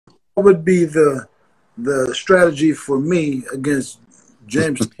would be the strategy for me against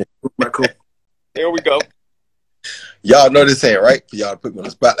James, my coach? Here we go. Y'all know this ain't right for y'all to put me on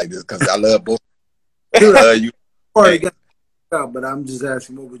the spot like this because I love both. You already got it out, but I'm just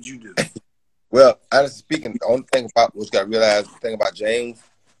asking, what would you do? Well, honestly speaking, the only thing about what's got to realize, the thing about James,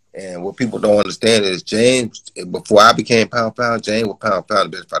 and what people don't understand is James, before I became pound James was pound the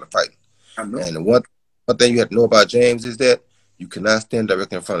best fighter fighting. I know. And the one thing you have to know about James is that you cannot stand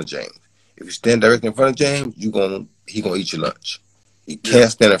directly in front of James. If you stand directly in front of James, he gonna eat your lunch. You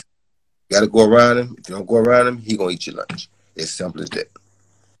can't stand in front. You got to go around him. If you don't go around him, he gonna eat your lunch. It's simple as that.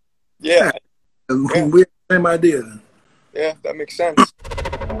 Yeah. We have the same idea then. Yeah, that makes sense.